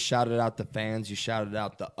 you just shouted out the fans. You shouted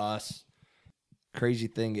out the us. Crazy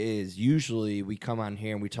thing is, usually we come on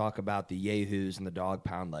here and we talk about the yahoos and the dog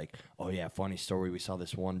pound like, oh, yeah, funny story. We saw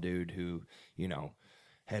this one dude who, you know,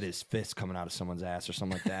 had his fist coming out of someone's ass or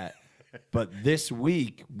something like that. But this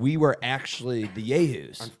week, we were actually the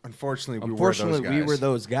yahoos. unfortunately, we were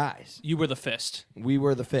those guys. You were the fist. We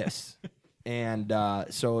were the fists. And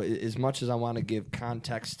so as much as I want to give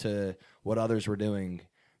context to what others were doing,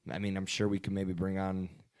 I mean, I'm sure we could maybe bring on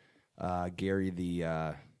Gary,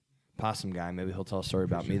 the possum guy. Maybe he'll tell a story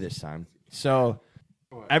about me this time. So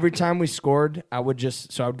every time we scored, I would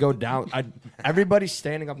go down. Everybody's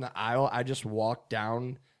standing up in the aisle. I just walked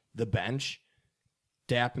down the bench,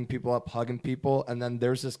 dapping people up, hugging people. And then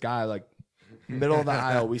there's this guy, like, middle of the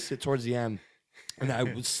aisle. We sit towards the end. And I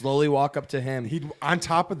would slowly walk up to him. He'd on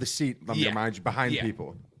top of the seat, let me remind you, behind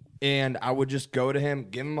people. And I would just go to him,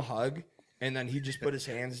 give him a hug, and then he'd just put his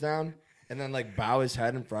hands down and then, like, bow his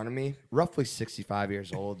head in front of me. Roughly 65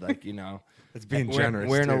 years old, like, you know. It's being generous,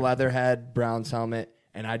 Wearing too. a Leatherhead Browns helmet,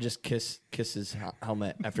 and I just kiss his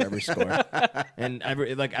helmet after every score. And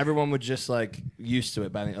everyone would just, like, used to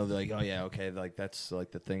it by the end. They're like, oh, yeah, okay, like, that's,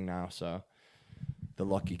 like, the thing now. So the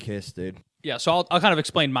lucky kiss, dude. Yeah, so I'll kind of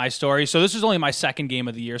explain my story. So this is only my second game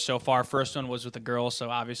of the year so far. First one was with a girl, so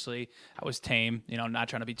obviously I was tame, you know, not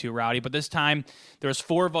trying to be too rowdy. But this time there was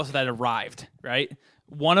 4 of us that arrived, right?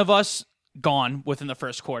 One of us gone within the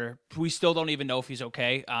first quarter. We still don't even know if he's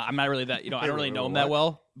okay. I'm not really that, you know, I don't really know him that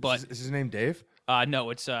well. But Is his name Dave? no,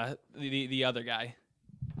 it's the other guy,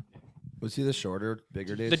 Was he the shorter,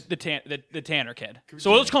 bigger dude? the Tanner kid.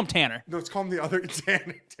 So let's call him Tanner. No, it's called the other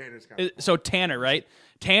Tanner. Tanner's kind of So Tanner, right?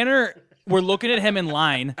 Tanner, we're looking at him in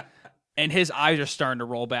line, and his eyes are starting to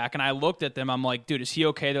roll back. And I looked at them. I'm like, dude, is he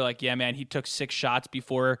okay? They're like, yeah, man. He took 6 shots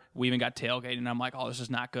before we even got tailgated. And I'm like, oh, this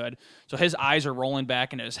is not good. So his eyes are rolling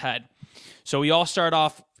back into his head. So we all start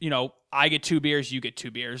off, you know, I get 2 beers, you get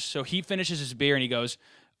 2 beers. So he finishes his beer, and he goes,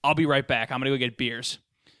 I'll be right back. I'm going to go get beers.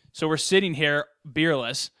 So we're sitting here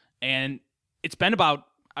beerless, and it's been about,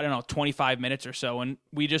 I don't know, 25 minutes or so, and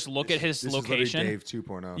we just look at his this location. Is Dave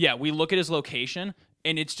 2.0. Yeah, we look at his location,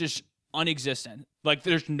 and it's just unexistent. Like,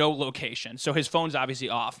 there's no location. So his phone's obviously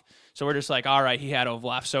off. So we're just like, all right, he had to have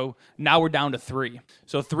left. So now we're down to 3.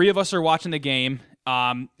 So 3 of us are watching the game.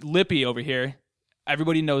 Lippy over here,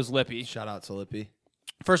 everybody knows Lippy. Shout out to Lippy.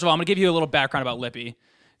 First of all, I'm going to give you a little background about Lippy.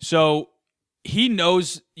 So he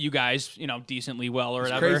knows you guys, you know, decently well or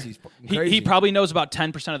whatever. Crazy. He's fucking crazy. He probably knows about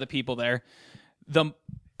 10% of the people there.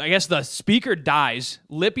 I guess the speaker dies.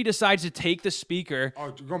 Lippy decides to take the speaker.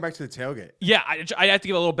 Oh, going back to the tailgate. Yeah, I have to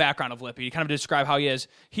give a little background of Lippy to kind of describe how he is.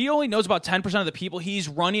 He only knows about 10% of the people. He's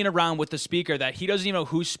running around with the speaker that he doesn't even know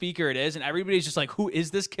whose speaker it is, and everybody's just like, who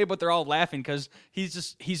is this kid? But they're all laughing because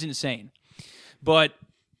he's insane. But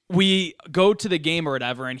we go to the game or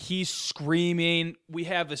whatever, and he's screaming. We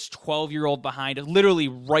have this 12-year-old behind us, literally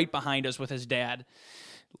right behind us with his dad.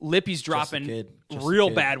 Lippy's dropping real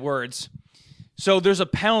bad words. So there's a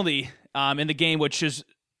penalty in the game, which is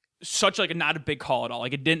such like not a big call at all.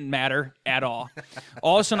 Like it didn't matter at all.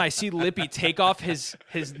 All of a sudden I see Lippy take off his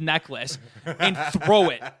necklace and throw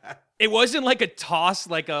it. It wasn't like a toss,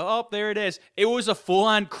 like there it is. It was a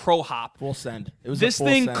full-on crow hop. Full send. It was This a full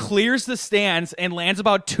thing send. clears the stands and lands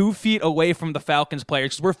about 2 feet away from the Falcons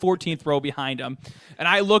players because we're 14th row behind him. And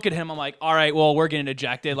I look at him, I'm like, all right, well, we're getting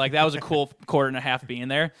ejected. Like, that was a cool quarter and a half being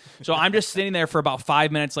there. So I'm just sitting there for about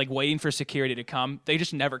 5 minutes, like, waiting for security to come. They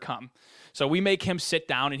just never come. So we make him sit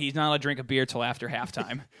down, and he's not allowed to drink a beer till after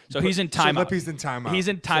halftime. So he's in timeout. Lippy's in timeout. He's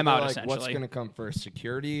in So they're timeout, like, essentially. what's going to come first,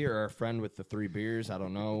 security or our friend with the 3 beers? I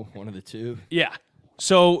don't know. One of the two. Yeah.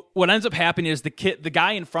 So what ends up happening is the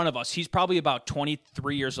guy in front of us, he's probably about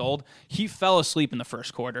 23 years old. He fell asleep in the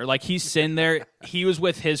first quarter. Like he's sitting there. He was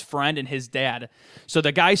with his friend and his dad. So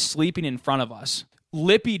the guy's sleeping in front of us.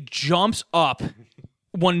 Lippy jumps up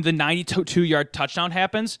when the 92-yard touchdown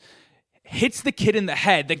happens, hits the kid in the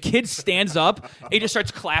head. The kid stands up and he just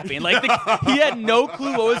starts clapping. Like he had no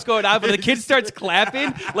clue what was going on, but the kid starts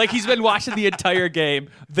clapping like he's been watching the entire game,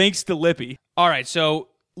 thanks to Lippy. All right, so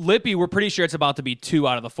Lippy, we're pretty sure it's about to be 2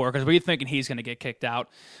 out of the 4 because we're thinking he's going to get kicked out.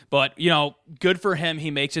 But, good for him. He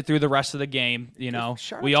makes it through the rest of the game.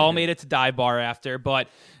 We all made it to dive bar after. But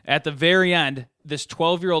at the very end, this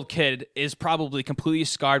 12-year-old kid is probably completely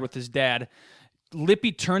scarred with his dad.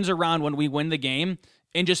 Lippy turns around when we win the game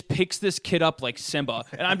and just picks this kid up like Simba.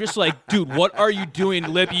 And I'm just like, dude, what are you doing,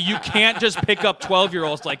 Lippy? You can't just pick up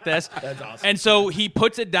 12-year-olds like this. That's awesome. And so he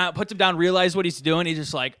puts him down, realizes what he's doing. He's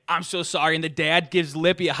just like, I'm so sorry. And the dad gives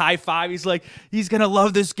Lippy a high five. He's like, he's going to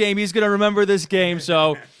love this game. He's going to remember this game.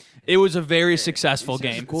 So it was a very successful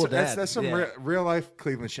game. Cool dad. That's some real life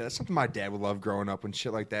Cleveland shit. That's something my dad would love growing up when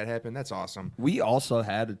shit like that happened. That's awesome. We also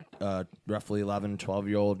had roughly 11,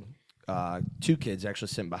 12-year-old 2 kids actually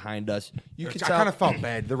sitting behind us. I kind of felt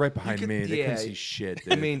bad. They're right behind me. They couldn't see shit,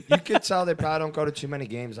 dude. I mean, you could tell they probably don't go to too many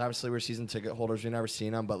games. Obviously, we're season ticket holders. We've never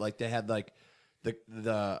seen them, but like they had like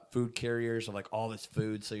the food carriers of like all this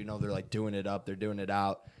food, so they're like doing it up, they're doing it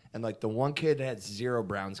out, and like the one kid had 0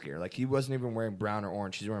 Browns gear. Like he wasn't even wearing brown or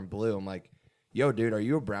orange. He's wearing blue. I'm like, yo, dude, are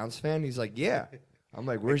you a Browns fan? He's like, yeah. I'm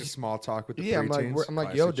like, where's the small talk with the I'm like, preteens? I'm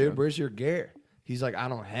like, yo, dude, where's your gear? He's like, I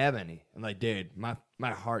don't have any. I'm like, dude, my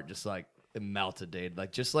heart just like. It melted, dude.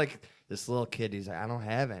 Like, just like this little kid, he's like, I don't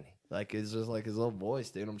have any. Like, it's just like his little voice,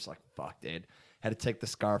 dude. I'm just like, fuck, dude. Had to take the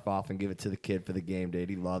scarf off and give it to the kid for the game, dude.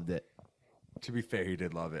 He loved it. To be fair, he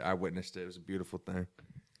did love it. I witnessed it. It was a beautiful thing.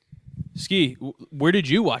 Ski, where did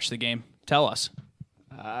you watch the game? Tell us.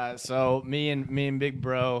 So me and Big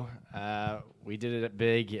Bro, we did it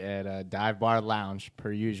big at Dive Bar Lounge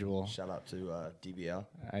per usual. Shout out to DBL.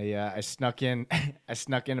 I snuck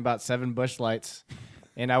in about 7 Busch Lights.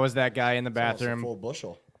 And I was that guy in the bathroom. Full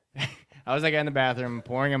bushel. I was that guy in the bathroom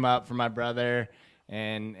pouring them up for my brother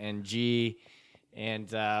and G.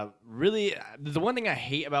 And really, the one thing I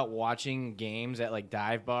hate about watching games at like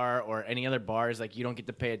Dive Bar or any other bar is like you don't get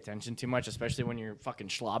to pay attention too much, especially when you're fucking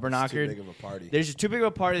slobber knockered. Too big of a party. There's just too big of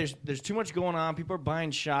a party. There's too much going on. People are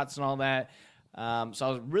buying shots and all that. So I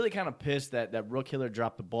was really kind of pissed that Rook Hiller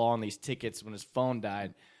dropped the ball on these tickets when his phone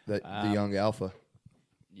died. The young alpha.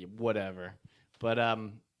 Yeah, whatever. But,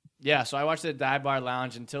 yeah, so I watched it at Dive Bar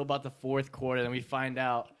Lounge until about the 4th quarter. Then we find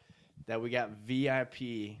out that we got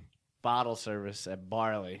VIP bottle service at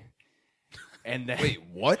Barley. And then, Wait,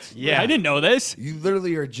 what? Yeah. I didn't know this. You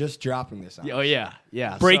literally are just dropping this on. Oh, yeah.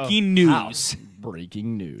 Yeah. Breaking news.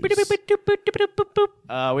 Breaking news. We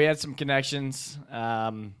had some connections.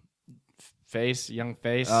 Young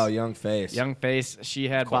Face. Oh, Young Face. Young Face. She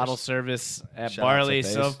had bottle service at Shout out Barley. to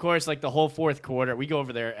So, Face. of course, like the whole 4th quarter, we go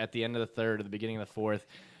over there at the end of the 3rd or the beginning of the 4th.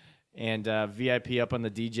 And VIP up on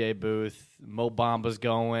the DJ booth. Mo Bamba's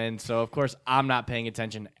going. So, of course, I'm not paying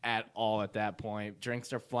attention at all at that point.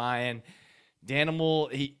 Drinks are flying.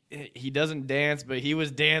 Danimal, he doesn't dance, but he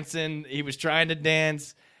was dancing. He was trying to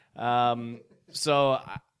dance. So,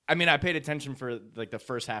 I mean, I paid attention for like the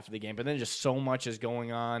first half of the game, but then just so much is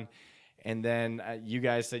going on. And then you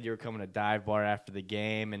guys said you were coming to Dive Bar after the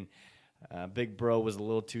game, and Big Bro was a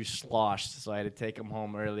little too sloshed, so I had to take him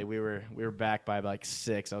home early. We were back by like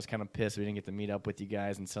 6. I was kind of pissed we didn't get to meet up with you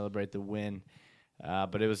guys and celebrate the win.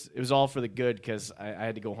 But it was all for the good because I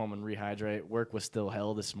had to go home and rehydrate. Work was still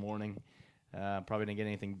hell this morning. Probably didn't get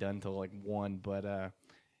anything done until like 1. But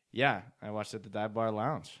yeah, I watched it at the Dive Bar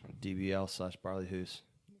Lounge. DBL/Barley Hoos.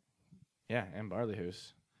 Yeah, and Barley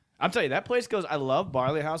Hoos. I'm telling you, that place goes. I love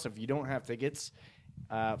Barley House. If you don't have tickets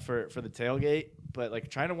for the tailgate, but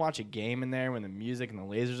like trying to watch a game in there when the music and the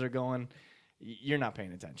lasers are going, you're not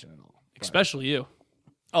paying attention at all. But, Especially you.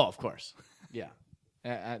 oh, of course, yeah,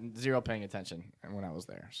 zero paying attention when I was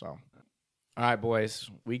there. So, all right, boys,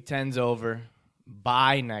 week 10's over.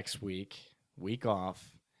 bye next week off,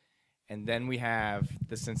 and then we have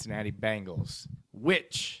the Cincinnati Bengals,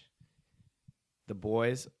 which the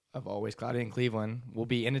boys of Always Cloudy in Cleveland will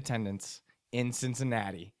be in attendance in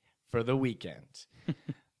Cincinnati for the weekend.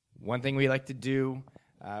 One thing we like to do,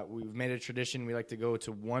 we've made a tradition, we like to go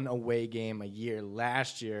to one away game a year.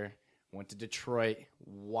 Last year, went to Detroit,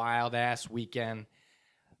 wild-ass weekend.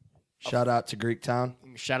 Shout out to Greektown.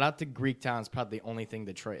 Shout out to Greektown. It's probably the only thing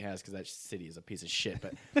Detroit has because that city is a piece of shit.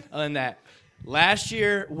 But other than that, last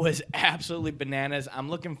year was absolutely bananas. I'm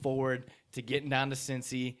looking forward to getting down to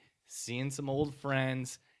Cincy, seeing some old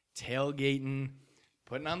friends, tailgating,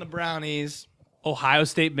 putting on the brownies. Ohio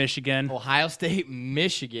State, Michigan. Ohio State,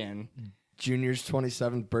 Michigan. Junior's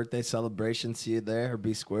 27th birthday celebration. See you there or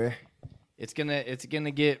be square. It's gonna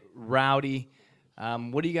get rowdy.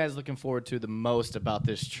 What are you guys looking forward to the most about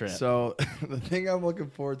this trip? So the thing I'm looking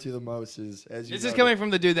forward to the most is, as you This is noted- coming from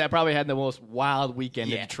the dude that probably had the most wild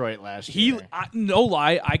weekend in Yeah. Detroit last He, year. no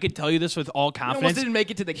lie, I could tell you this with all He confidence. almost didn't make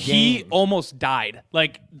it to the He game. almost died.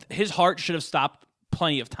 Like, his heart should have stopped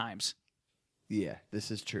plenty of times. Yeah, this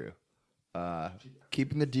is true.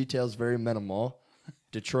 Keeping the details very minimal.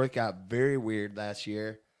 Detroit got very weird last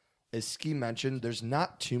year. As Ski mentioned, there's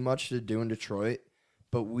not too much to do in Detroit,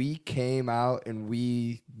 but we came out and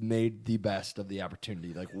we made the best of the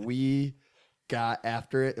opportunity. Like, we got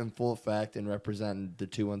after it in full effect and represented the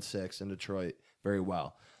 216 in Detroit very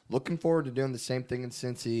well. Looking forward to doing the same thing in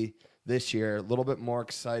Cincy this year. A little bit more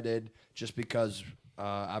excited just because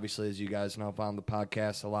obviously, as you guys know, on the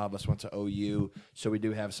podcast, a lot of us went to OU, so we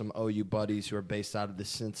do have some OU buddies who are based out of the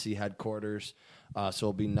Cincy headquarters. So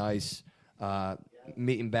it'll be nice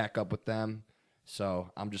meeting back up with them. So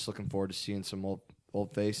I'm just looking forward to seeing some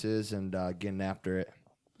old faces and getting after it.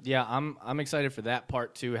 Yeah, I'm excited for that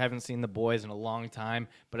part too. Haven't seen the boys in a long time,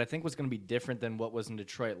 but I think what's going to be different than what was in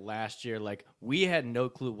Detroit last year. Like, we had no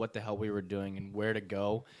clue what the hell we were doing and where to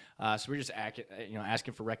go, so we're just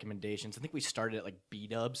asking for recommendations. I think we started at like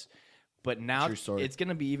B-dubs, but now True story. it's going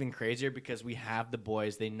to be even crazier because we have the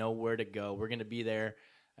boys. They know where to go. We're going to be there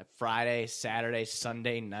at Friday, Saturday,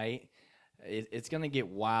 Sunday night. It's going to get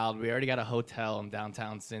wild. We already got a hotel in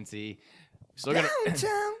downtown Cincy. Still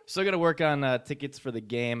got to work on tickets for the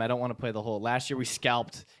game. I don't want to play the whole. Last year we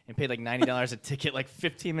scalped and paid like $90 a ticket like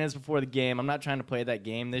 15 minutes before the game. I'm not trying to play that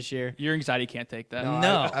game this year. Your anxiety can't take that.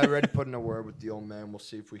 No. I already put in a word with the old man. We'll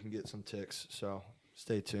see if we can get some ticks. So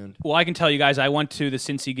stay tuned. Well, I can tell you guys, I went to the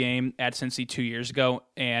Cincy game at Cincy 2 years ago,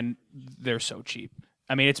 and they're so cheap.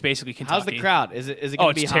 I mean, it's basically Kentucky. How's the crowd? Is it Oh,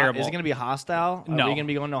 going to it's be terrible. Is it going to be hostile? No. Are we going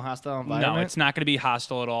to be going to a hostile environment? No, it's not going to be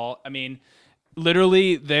hostile at all. I mean,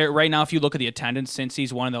 literally, there right now, if you look at the attendance,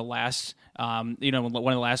 Cincy's one of the last, one of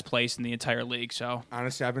the last place in the entire league. So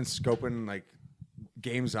Honestly, I've been scoping like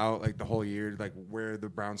games out like the whole year, like where the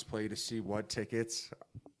Browns play to see what tickets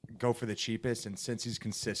go for the cheapest. And since he's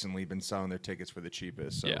consistently been selling their tickets for the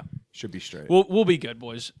cheapest, so Yeah. should be straight. we'll be good,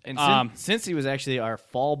 boys. And since he was actually our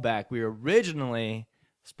fallback, we were originally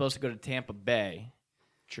supposed to go to Tampa Bay.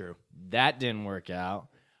 True. That didn't work out.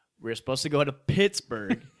 We were supposed to go to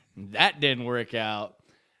Pittsburgh. That didn't work out.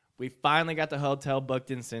 We finally got the hotel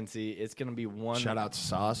booked in Cincy. It's going to be one Shout out to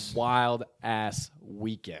Sauce. wild-ass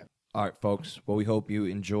weekend. All right, folks. Well, we hope you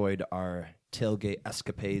enjoyed our tailgate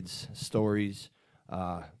escapades, stories.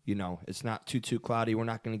 It's not too cloudy. We're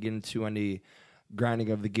not going to get into any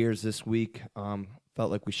grinding of the gears this week.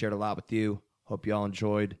 Felt like we shared a lot with you. Hope you all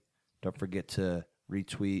enjoyed. Don't forget to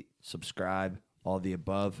retweet, subscribe, all the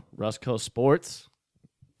above. Rusco Sports.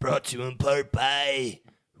 Brought to you in part by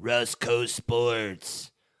Rusco Sports.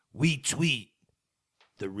 We tweet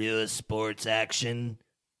the realest sports action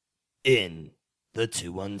in the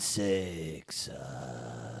 216.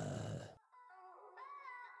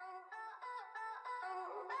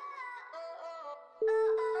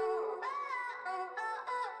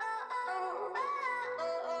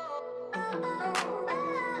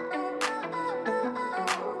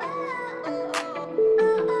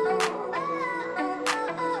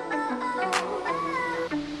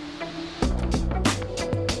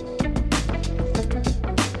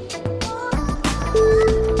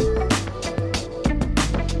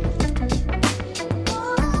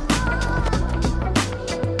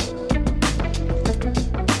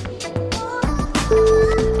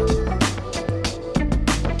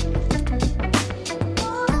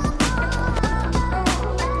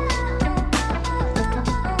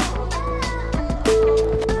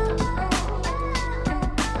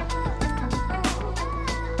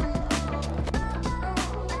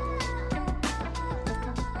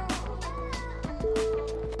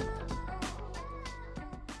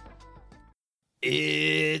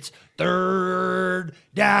 It's third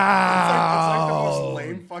down.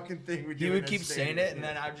 fucking thing we do. He in would that keep saying stadium. it, and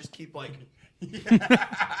then I would just keep like,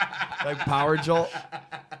 like power jolt.